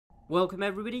Welcome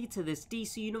everybody to this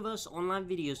DC Universe online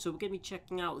video. So we're going to be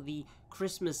checking out the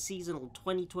Christmas seasonal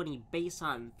 2020 base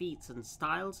item feats and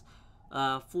styles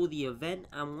for the event.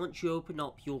 And once you open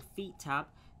up your feat tab,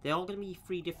 there are going to be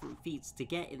 3 different feats to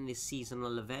get in this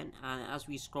seasonal event. And as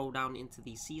we scroll down into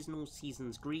the seasonal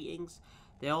season's greetings,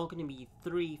 there are going to be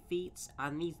 3 feats,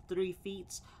 and these 3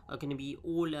 feats are going to be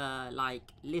all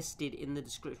like listed in the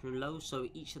description below. So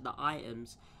each of the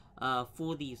items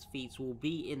for these feats will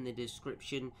be in the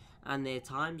description and their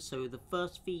time. So the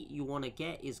first feat you want to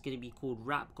get is going to be called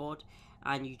Wrap God,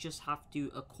 and you just have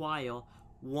to acquire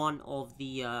one of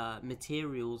the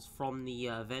materials from the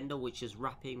vendor, which is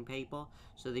wrapping paper.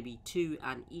 So there'll be 2,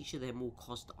 and each of them will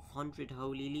cost 100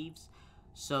 holy leaves.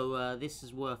 So this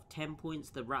is worth 10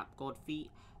 points, the Wrap God feat.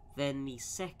 Then the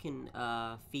second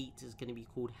feat is going to be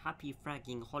called Happy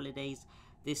Fragging Holidays.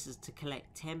 This is to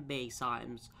collect 10 base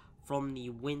items from the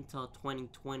Winter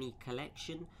 2020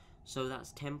 collection, so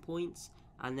that's 10 points.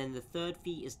 And then the third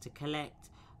feat is to collect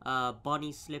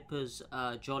bunny slippers,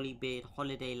 jolly beard,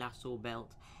 holiday lasso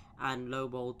belt, and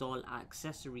lobo doll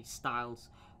accessory styles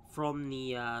from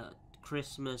the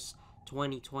Christmas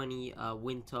 2020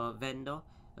 winter event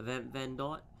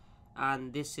vendor,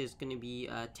 and this is going to be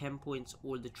 10 points,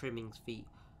 all the trimmings feat.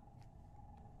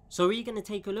 So we're going to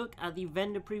take a look at the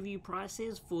vendor preview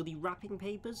prices for the wrapping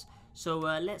papers. So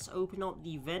let's open up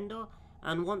the vendor,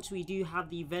 and once we do have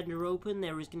the vendor open,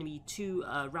 there is going to be 2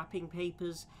 wrapping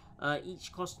papers,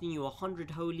 each costing you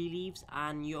 100 holy leaves,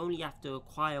 and you only have to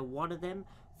acquire one of them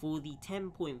for the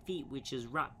 10-point feat, which is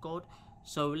Wrap God.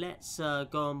 So let's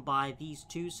go and buy these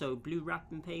 2. So blue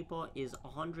wrapping paper is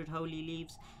 100 holy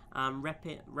leaves, and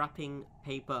wrapping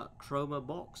paper chroma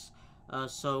box,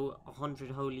 so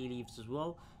 100 holy leaves as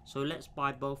well. So let's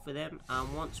buy both of them,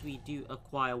 and once we do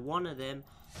acquire one of them,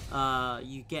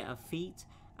 you get a feat.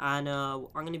 And I'm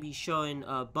going to be showing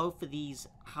both of these,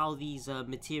 how these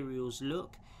materials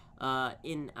look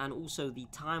and also the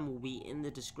time will be in the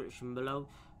description below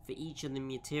for each of the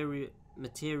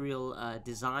material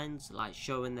designs, like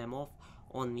showing them off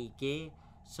on the gear.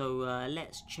 So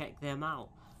let's check them out.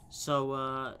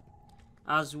 So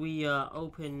as we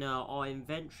open our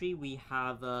inventory, we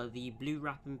have the blue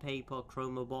wrapping paper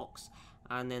chroma box,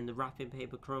 and then the wrapping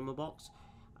paper chroma box.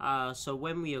 So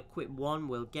when we equip one,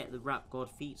 we'll get the Wrap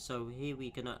God feat. So here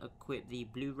we're gonna equip the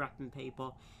blue wrapping paper,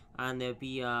 and there'll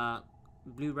be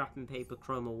blue wrapping paper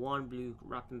chroma 1, blue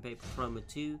wrapping paper chroma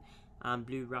 2, and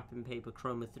blue wrapping paper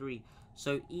chroma 3.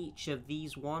 So each of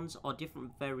these ones are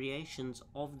different variations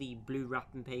of the blue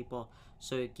wrapping paper,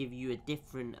 so it gives you a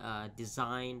different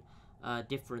design,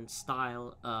 different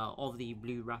style of the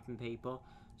blue wrapping paper.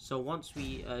 So once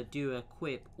we do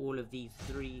equip all of these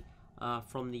 3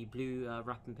 from the blue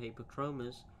wrapping paper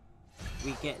chromas,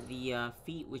 we get the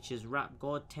feat, which is Wrap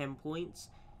God, 10 points.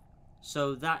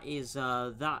 So that is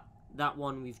that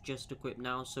one we've just equipped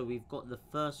now. So we've got the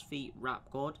first feat, Wrap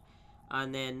God,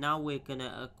 and then now we're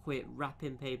gonna equip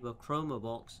wrapping paper chroma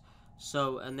box.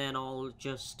 So, and then I'll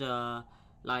just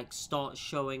like start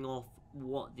showing off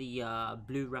what the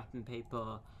blue wrapping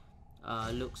paper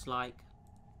looks like.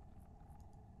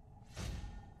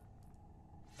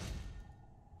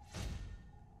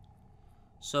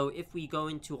 So if we go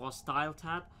into our style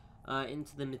tab,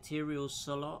 into the materials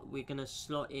slot, we're going to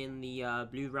slot in the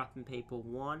blue wrapping paper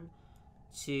 1,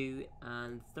 2,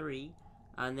 and 3,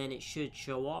 and then it should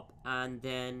show up. And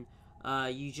then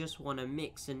you just want to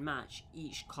mix and match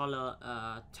each color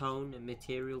tone and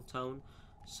material tone.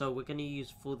 So we're going to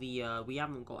use, for the we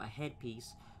haven't got a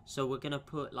headpiece, so we're going to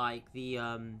put like the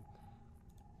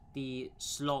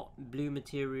slot blue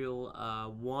material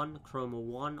 1, chroma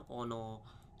 1 on our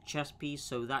chest piece.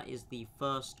 So that is the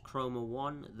first chroma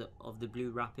 1 of the blue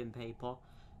wrapping paper.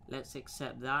 Let's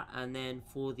accept that. And then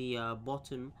for the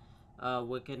bottom,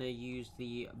 we're gonna use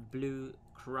the blue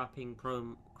wrapping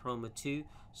chroma 2.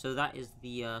 So that is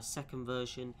the second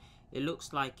version. It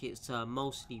looks like it's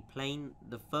mostly plain.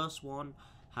 The first one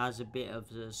has a bit of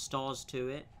stars to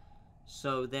it.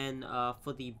 So then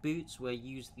for the boots, we'll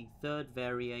use the third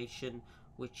variation,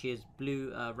 which is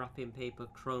blue wrapping paper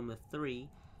chroma 3,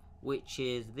 which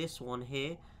is this one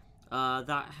here.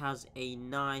 That has a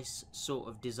nice sort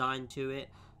of design to it.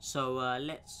 So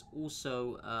let's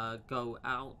also go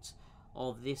out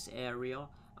of this area,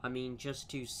 I mean, just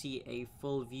to see a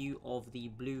full view of the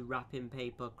blue wrapping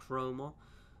paper chroma.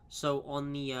 So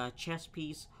on the chest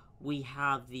piece, we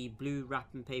have the blue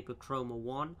wrapping paper chroma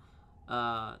 1,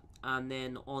 and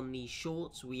then on the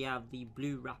shorts we have the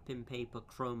blue wrapping paper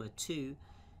chroma 2,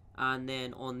 and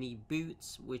then on the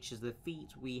boots, which is the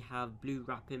feet, we have blue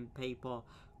wrapping paper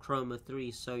chroma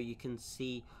 3. So you can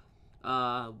see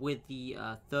with the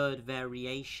third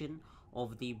variation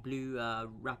of the blue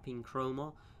wrapping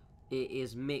chroma. It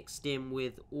is mixed in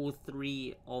with all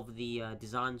three of the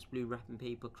designs: blue wrapping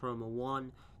paper chroma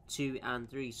 1, 2 and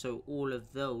 3. So all of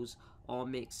those are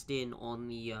mixed in on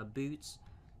the boots.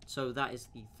 So that is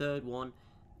the third one.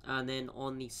 And then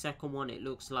on the second one, it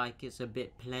looks like it's a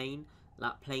bit plain,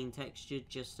 like plain textured,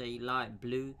 just a light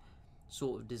blue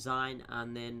sort of design.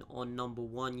 And then on number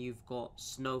 1, you've got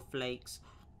snowflakes,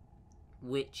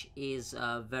 which is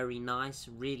very nice.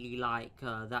 Really like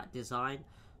that design.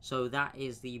 So that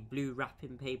is the blue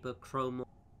wrapping paper chroma.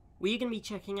 We're going to be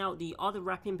checking out the other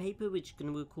wrapping paper, which is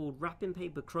going to be called wrapping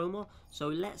paper chroma. So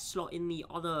let's slot in the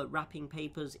other wrapping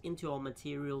papers into our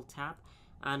material tab.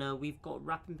 And we've got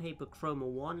wrapping paper chroma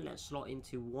 1. Let's slot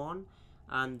into 1.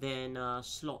 And then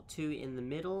slot 2 in the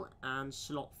middle. And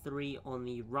slot 3 on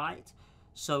the right.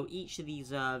 So each of these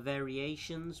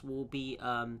variations will be,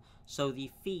 so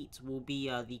the feet will be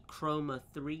the chroma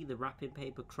 3, the wrapping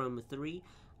paper chroma 3.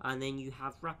 And then you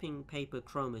have wrapping paper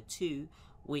chroma 2,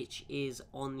 which is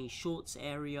on the shorts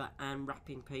area, and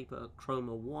wrapping paper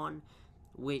chroma 1,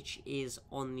 which is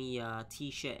on the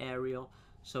t-shirt area.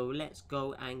 So let's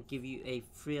go and give you a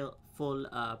full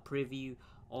preview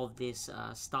of this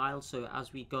style. So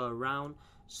as we go around,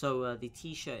 so the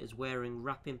t-shirt is wearing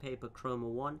wrapping paper chroma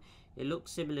 1. It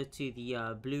looks similar to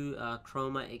the blue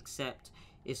chroma, except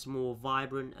it's more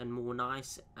vibrant and more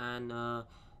nice. And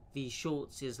the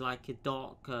shorts is like a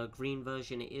dark green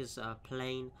version. It is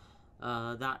plain.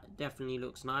 That definitely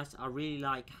looks nice. I really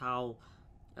like how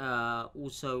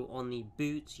also on the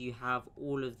boots you have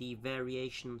all of the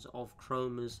variations of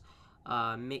chromas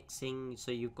mixing.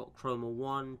 So you've got chroma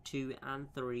 1, 2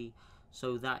 and 3.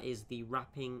 So that is the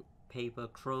wrapping paper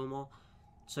chroma.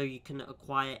 So you can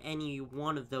acquire any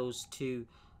one of those two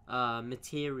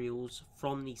materials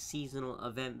from the seasonal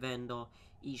event vendor,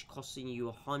 each costing you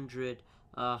 100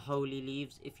 holy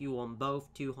leaves. If you want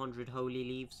both, 200 holy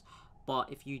leaves.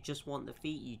 But if you just want the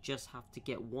feet, you just have to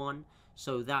get one.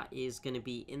 So that is going to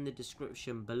be in the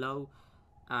description below,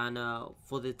 and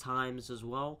for the times as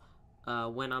well,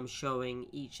 when I'm showing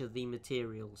each of the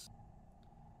materials.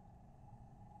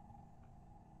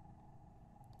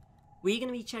 We're going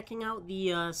to be checking out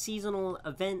the seasonal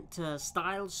event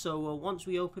styles. So once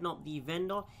we open up the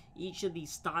vendor, each of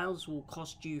these styles will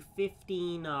cost you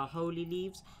 15 holy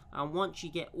leaves. And once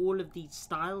you get all of these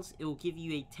styles, it will give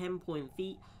you a 10-point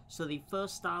feat. So the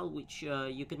first style which you're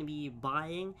going to be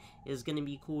buying is going to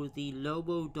be called the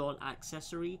Lobo doll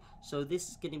accessory. So this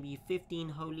is going to be 15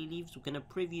 holy leaves. We're going to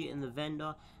preview it in the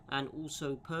vendor and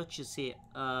also purchase it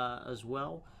as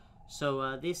well.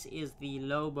 So this is the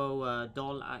Lobo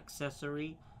doll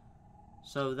accessory.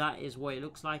 So that is what it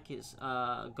looks like. It's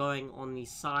going on the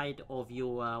side of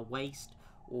your waist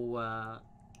or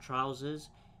trousers.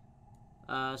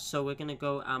 So we're going to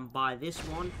go and buy this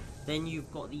one. Then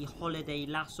you've got the holiday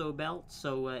lasso belt.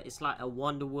 So it's like a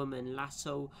Wonder Woman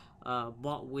lasso,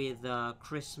 but with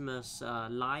Christmas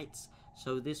lights.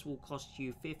 So this will cost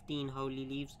you 15 holy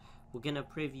leaves. We're going to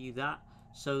preview that.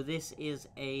 So this is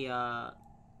a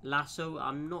lasso.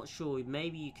 I'm not sure,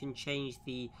 maybe you can change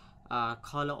the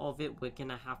color of it. We're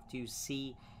gonna have to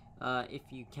see if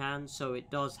you can. So it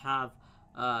does have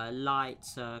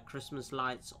lights, Christmas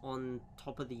lights on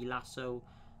top of the lasso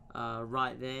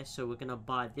right there. So we're gonna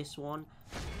buy this one.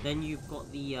 Then you've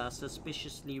got the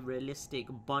suspiciously realistic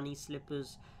bunny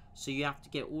slippers. So you have to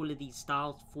get all of these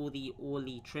styles for all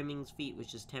the trimmings feet,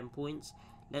 which is 10 points.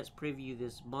 Let's preview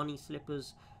this bunny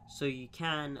slippers. So you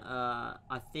can,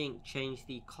 I think, change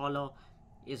the color.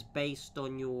 Is based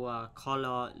on your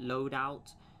color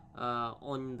loadout,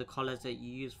 on the colors that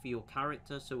you use for your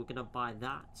character. So we're gonna buy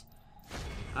that.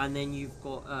 And then you've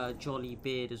got Jolly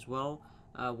Beard as well,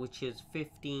 which is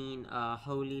 15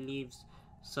 holy leaves.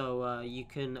 So you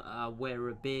can wear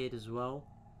a beard as well.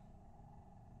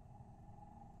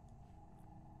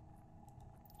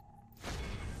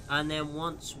 And then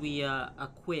once we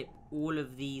equip all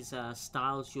of these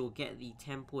styles, you'll get the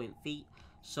 10-point feat.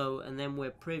 So, and then we'll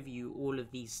preview all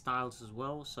of these styles as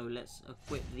well. So let's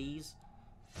equip these.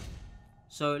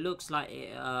 So it looks like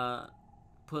it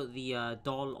put the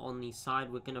doll on the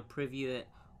side. We're going to preview it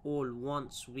all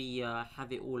once we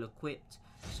have it all equipped.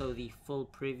 So the full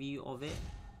preview of it.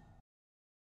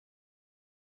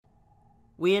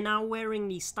 We are now wearing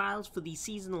the styles for the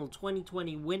seasonal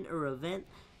 2020 winter event.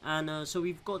 And so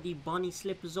we've got the bunny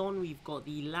slippers on, we've got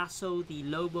the lasso, the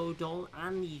Lobo doll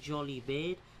and the Jolly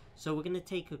Beard. So we're going to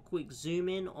take a quick zoom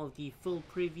in of the full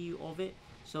preview of it.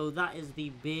 So that is the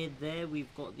beard there.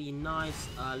 We've got the nice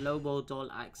Lobo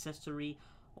doll accessory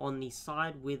on the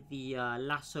side with the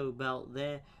lasso belt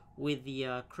there with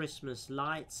the Christmas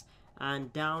lights.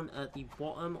 And down at the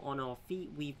bottom on our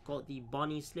feet, we've got the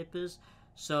bunny slippers.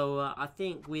 So I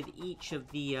think with each of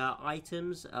the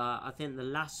items, I think the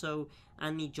lasso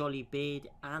and the jolly beard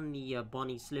and the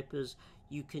bunny slippers,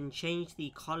 you can change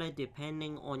the color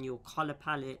depending on your color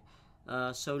palette.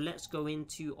 So let's go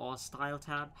into our style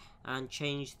tab and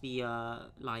change the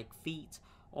like feet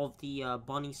of the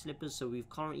bunny slippers. So we've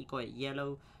currently got it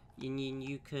yellow, and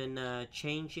you can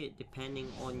change it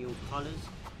depending on your colors.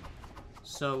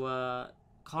 So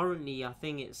currently I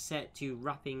think it's set to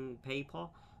wrapping paper,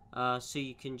 so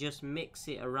you can just mix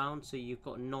it around. So you've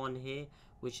got none here,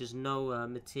 which is no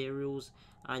materials,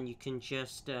 and you can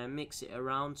just mix it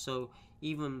around. So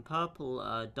even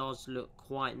purple does look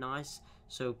quite nice.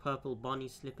 So purple bunny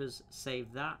slippers,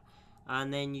 save that.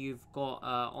 And then you've got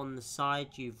on the side,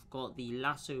 you've got the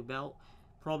lasso belt.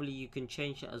 Probably you can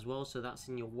change it as well, so that's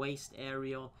in your waist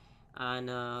area. And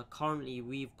currently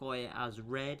we've got it as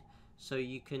red, so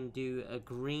you can do a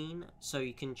green. So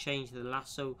you can change the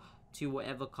lasso to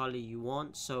whatever color you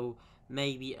want, so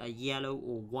maybe a yellow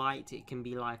or white. It can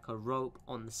be like a rope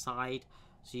on the side,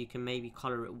 so you can maybe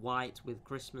color it white with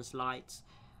Christmas lights,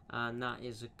 and that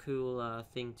is a cool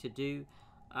thing to do.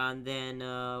 And then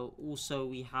also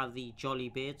we have the jolly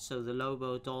beard. So the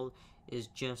Lobo doll is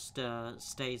just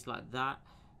stays like that,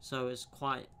 so it's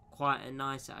quite a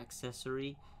nice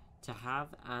accessory to have.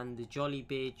 And the jolly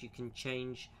beard you can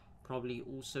change probably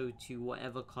also to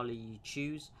whatever color you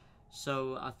choose.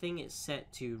 So I think it's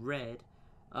set to red,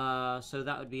 so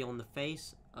that would be on the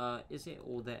face. Is it?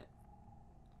 Or that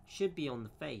should be on the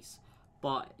face,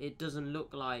 but it doesn't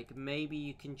look like. Maybe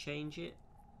you can change it.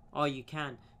 Oh, you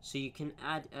can. So you can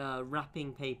add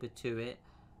wrapping paper to it,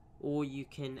 or you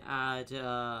can add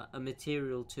a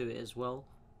material to it as well.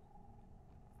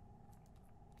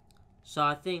 So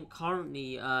I think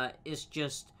currently it's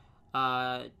just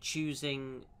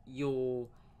choosing your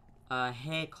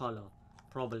hair color,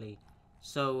 probably.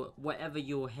 So whatever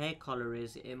your hair color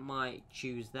is, it might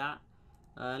choose that.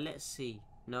 Let's see.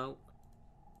 No.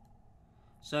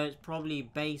 So it's probably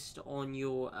based on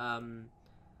your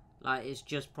like, it's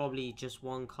just probably just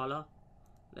one color.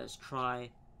 Let's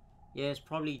try. Yeah, it's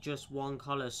probably just one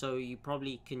color, so you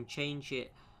probably can change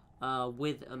it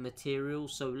with a material.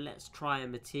 So let's try a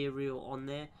material on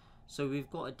there. So we've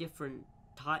got a different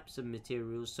types of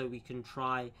materials, so we can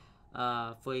try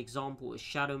for example a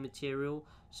shadow material.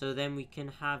 So then we can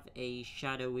have a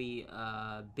shadowy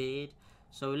beard.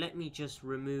 So let me just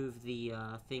remove the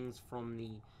things from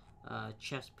the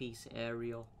chest piece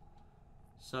area.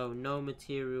 So no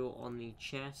material on the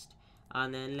chest.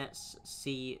 And then let's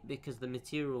see, because the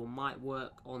material might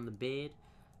work on the beard,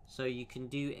 so you can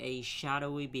do a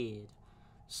shadowy beard.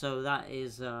 So that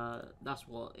is that's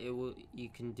what you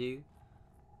can do.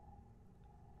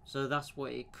 So that's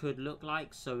what it could look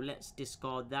like. So let's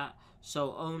discard that.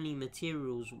 So only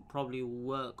materials probably will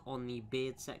work on the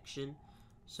beard section.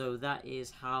 So that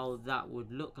is how that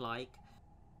would look like.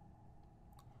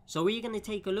 So we're going to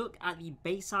take a look at the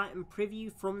base item preview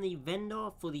from the vendor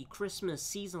for the Christmas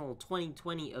seasonal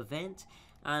 2020 event.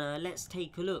 And let's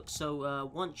take a look. So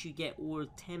once you get all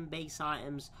 10 base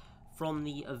items from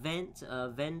the event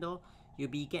vendor, you'll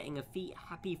be getting a feat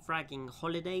Happy Fragging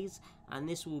Holidays, and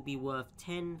this will be worth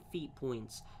 10 feat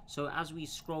points. So as we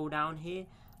scroll down here,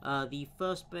 the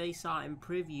first base item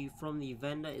preview from the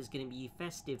vendor is going to be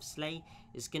Festive Sleigh.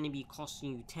 It's going to be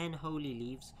costing you 10 holy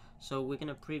leaves, so we're going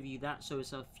to preview that. So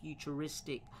it's a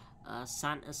futuristic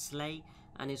Santa sleigh,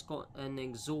 and it's got an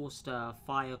exhaust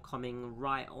fire coming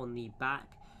right on the back,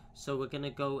 so we're going to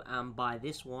go and buy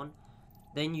this one.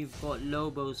 Then you've got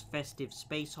Lobo's Festive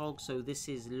Space Hog. So this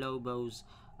is Lobo's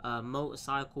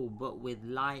motorcycle, but with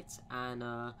lights and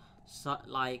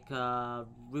like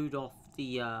Rudolph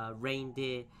the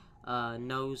reindeer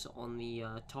nose on the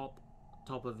top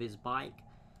of his bike.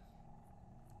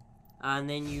 And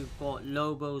then you've got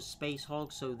Lobo's Space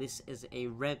Hog. So this is a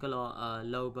regular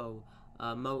Lobo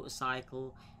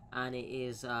motorcycle, and it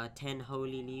is 10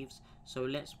 holy leaves. So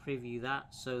let's preview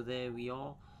that. So there we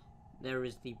are. There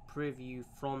is the preview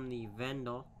from the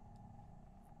vendor.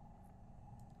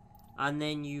 And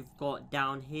then you've got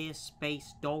down here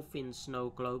Space Dolphin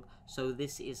Snow Globe. So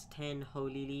this is 10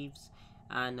 holy leaves,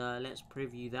 and let's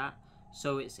preview that.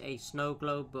 So it's a snow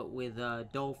globe, but with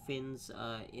dolphins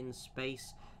in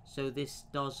space. So this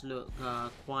does look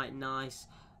quite nice,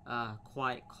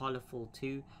 quite colorful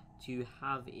too, to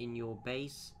have in your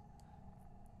base.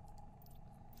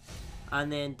 And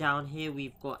then down here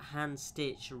we've got hand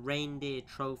stitch reindeer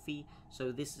trophy.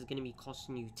 So this is going to be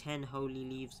costing you 10 holy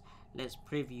leaves. Let's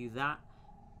preview that.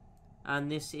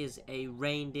 And this is a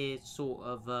reindeer sort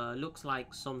of looks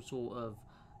like some sort of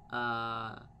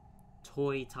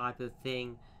toy type of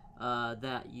thing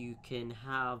that you can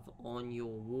have on your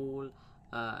wall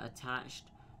attached.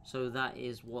 So that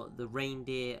is what the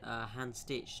reindeer hand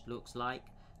stitched looks like.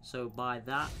 So buy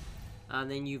that. And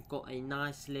then you've got a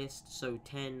nice list, so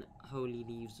 10 holy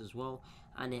leaves as well,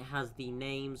 and it has the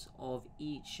names of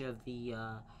each of the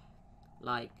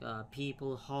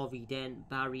people: Harvey Dent,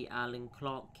 Barry Allen,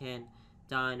 Clark Kent,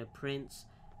 Diana Prince,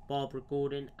 Barbara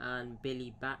Gordon, and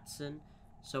Billy Batson.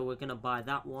 So we're gonna buy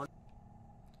that one.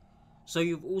 So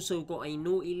you've also got a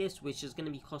naughty list, which is going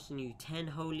to be costing you 10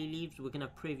 holy leaves. We're going to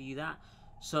preview that.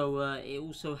 So it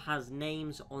also has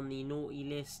names on the naughty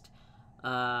list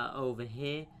over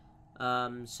here.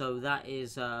 So that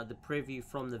is the preview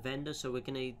from the vendor. So we're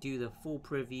going to do the full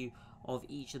preview of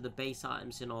each of the base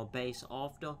items in our base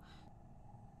after.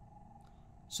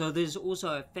 So there's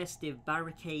also a festive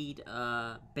barricade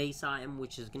base item,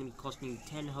 which is going to be costing you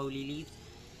 10 holy leaves.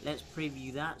 Let's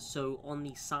preview that. So on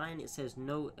the sign it says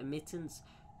no admittance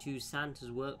to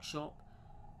Santa's workshop.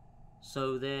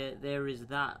 So there is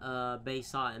that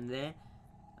base item there.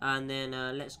 And then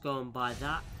let's go and buy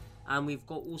that. And we've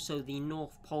got also the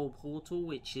North Pole portal,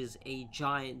 which is a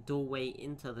giant doorway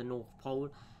into the North Pole,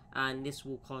 and this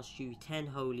will cost you 10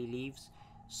 holy leaves.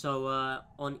 So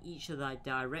on each of the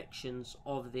directions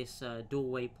of this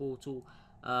doorway portal,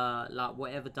 like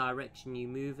whatever direction you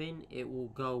move in, it will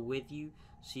go with you,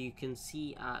 so you can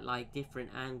see at like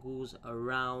different angles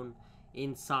around,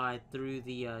 inside, through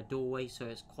the doorway. So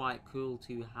it's quite cool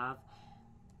to have.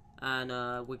 And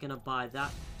we're gonna buy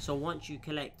that. So once you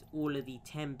collect all of the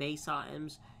 10 base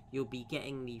items, you'll be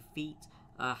getting the feat,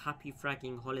 Happy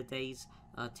Fragging Holidays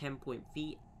 10-point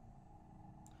feat.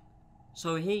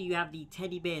 So here you have the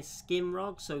teddy bear skin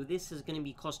rug. So this is going to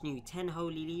be costing you 10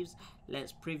 holy leaves.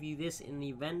 Let's preview this in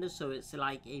the vendor. So it's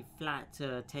like a flat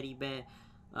teddy bear,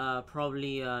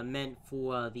 probably meant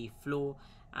for the floor,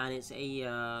 and it's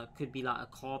a could be like a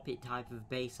carpet type of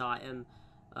base item.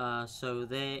 So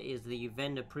there is the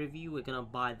vendor preview. We're gonna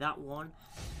buy that one.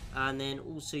 And then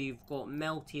also you've got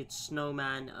melted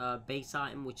snowman base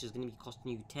item, which is gonna be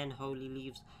costing you 10 holy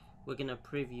leaves. We're gonna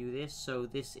preview this. So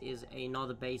this is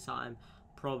another base item,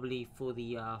 probably for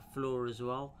the floor as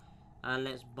well, and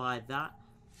let's buy that.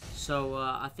 So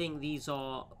I think these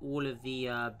are all of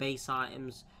the base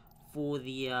items for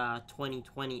the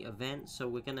 2020 event. So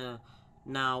we're gonna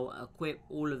now equip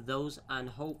all of those, and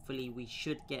hopefully we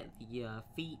should get the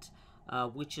feat,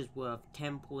 which is worth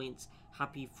 10 points,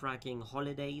 Happy Fragging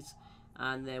Holidays.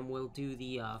 And then we'll do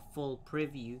the full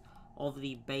preview of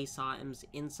the base items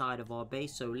inside of our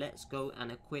base. So let's go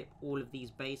and equip all of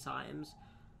these base items.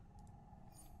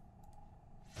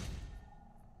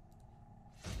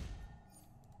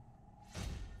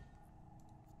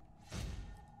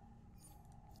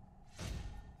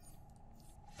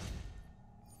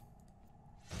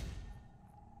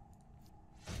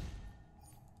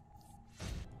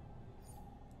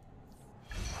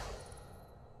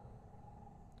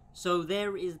 So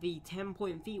there is the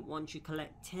 10-point feat once you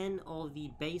collect 10 of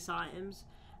the base items.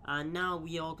 And now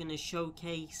we are going to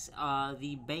showcase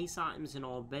the base items in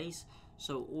our base.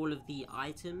 So all of the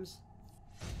items.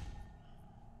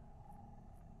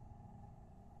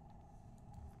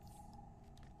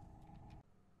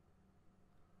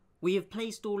 We have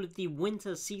placed all of the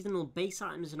winter seasonal base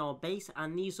items in our base,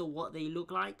 and these are what they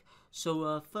look like.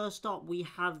 So first up we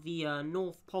have the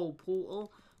North Pole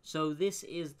portal. So this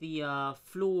is the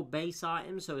floor base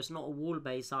item, so it's not a wall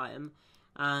base item,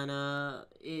 and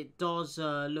it does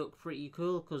look pretty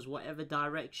cool because whatever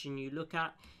direction you look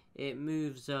at, it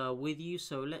moves with you.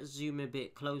 So let's zoom a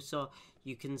bit closer.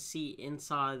 You can see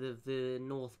inside of the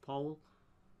North Pole,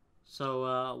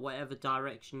 so whatever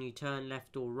direction you turn,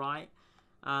 left or right,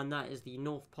 and that is the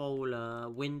North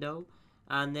Pole window.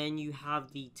 And then you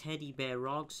have the teddy bear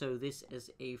rug. So this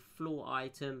is a floor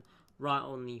item right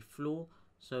on the floor.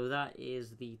 So that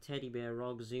is the teddy bear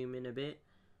rug. Zoom in a bit.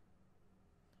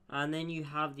 And then you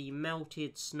have the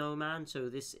melted snowman. So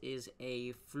this is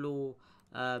a floor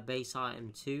base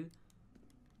item too.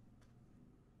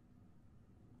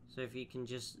 So if you can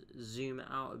just zoom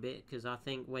out a bit, because I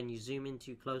think when you zoom in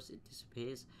too close it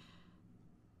disappears.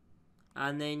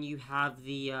 And then you have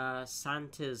the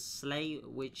Santa's sleigh,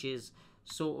 which is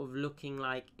sort of looking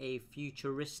like a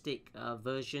futuristic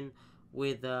version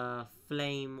with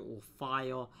flame or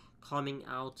fire coming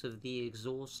out of the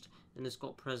exhaust, and it's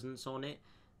got presents on it.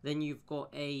 Then you've got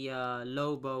a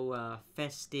Lobo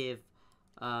festive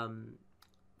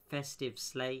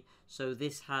sleigh. So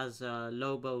this has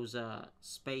Lobo's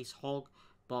space hog,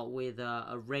 but with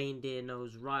a reindeer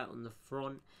nose right on the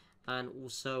front, and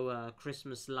also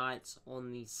Christmas lights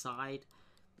on the side.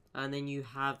 And then you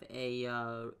have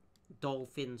a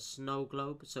dolphin snow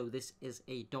globe. So this is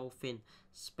a dolphin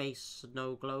space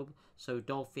snow globe, so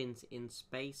dolphins in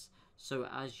space. So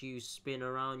as you spin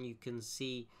around, you can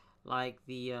see like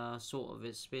the sort of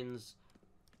it spins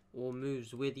or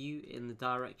moves with you in the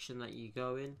direction that you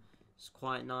go in. It's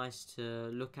quite nice to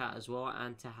look at as well,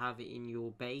 and to have it in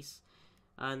your base.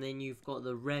 And then you've got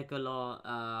the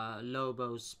regular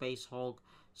Lobo space hog,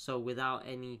 so without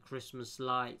any Christmas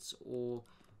lights or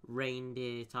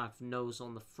reindeer type nose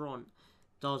on the front.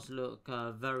 Does look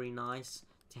very nice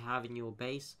to have in your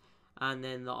base. And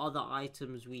then the other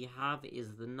items we have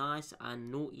is the nice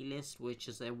and naughty list, which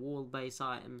is a wall base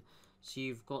item. So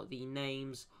you've got the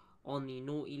names on the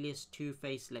naughty list: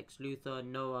 Two-Face, Lex Luthor,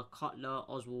 Noah, Cutler,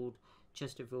 Oswald,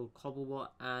 Chesterfield, Cobblebot,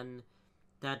 and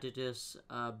Thaddeus,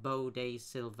 Bode,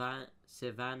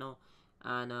 Sylvana,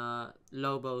 and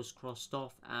Lobo's crossed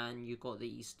off, and you got the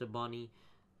Easter Bunny.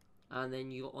 And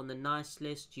then you on the nice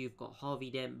list, you've got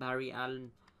Harvey Dent, Barry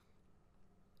Allen,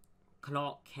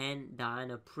 Clark Kent,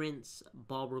 Diana Prince,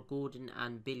 Barbara Gordon,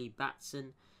 and Billy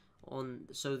Batson.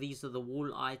 So these are the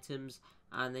wall items.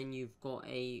 And then you've got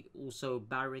a also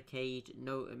barricade,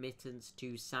 no admittance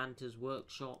to Santa's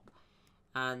workshop,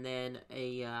 and then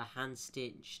a hand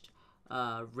stitched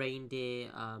reindeer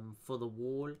for the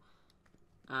wall.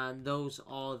 And those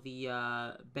are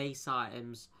the base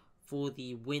items for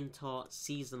the winter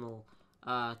seasonal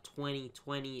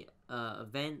 2020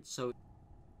 event. So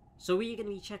we're going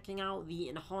to be checking out the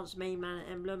enhanced main man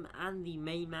emblem and the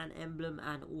main man emblem,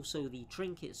 and also the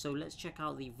trinket. So let's check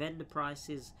out the vendor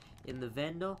prices in the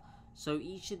vendor. So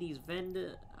each of these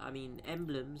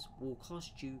emblems will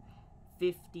cost you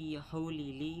 50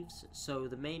 holy leaves. So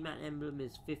the main man emblem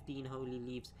is 15 holy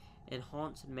leaves,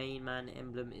 enhanced main man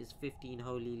emblem is 15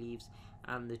 holy leaves,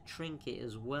 and the trinket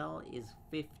as well is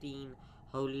 15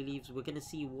 holy leaves. We're going to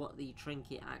see what the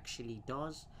trinket actually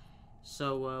does.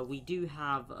 So we do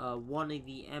have one of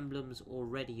the emblems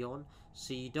already on,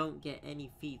 so you don't get any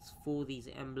feats for these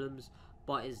emblems,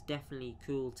 but it's definitely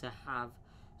cool to have.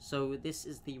 So this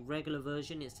is the regular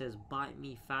version. It says "Bite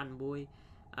Me Fanboy,"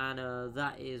 and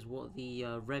that is what the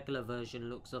regular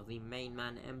version looks of the main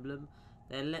man emblem.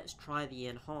 Then let's try the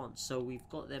enhanced. So we've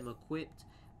got them equipped.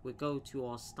 We go to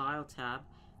our style tab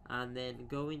and then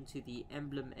go into the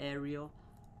emblem area,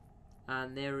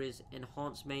 and there is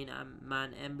enhanced main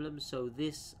man emblem. So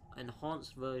this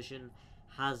enhanced version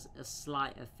has a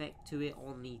slight effect to it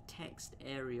on the text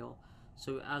area.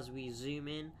 So as we zoom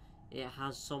in, it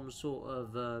has some sort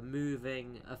of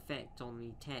moving effect on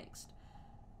the text.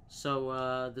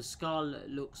 So the skull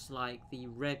looks like the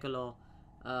regular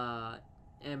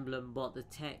emblem, but the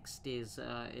text is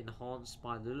enhanced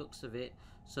by the looks of it.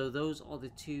 So those are the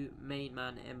two main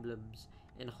man emblems,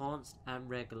 enhanced and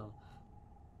regular.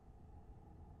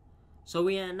 So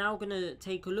we are now going to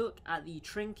take a look at the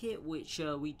trinket, which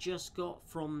we just got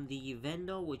from the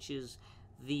vendor, which is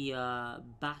the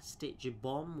Bastich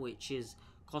bomb, which is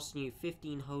costing you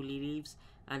 15 holy leaves,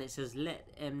 and it says let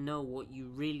them know what you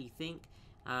really think.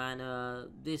 And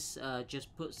this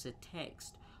just puts a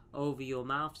text over your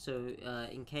mouth, so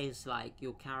in case like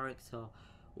your character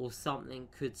or something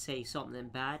could say something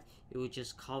bad, it would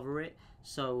just cover it.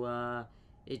 So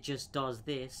it just does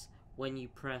this when you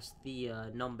press the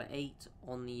number 8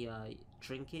 on the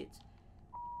trinket.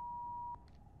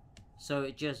 So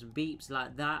it just beeps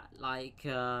like that, like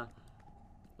to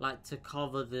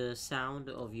cover the sound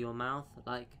of your mouth,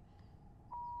 like.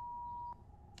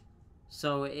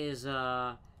 So it is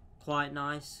quite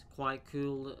nice, quite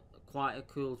cool, quite a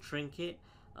cool trinket.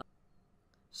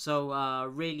 So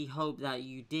really hope that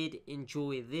you did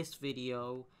enjoy this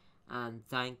video, and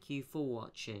thank you for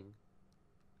watching.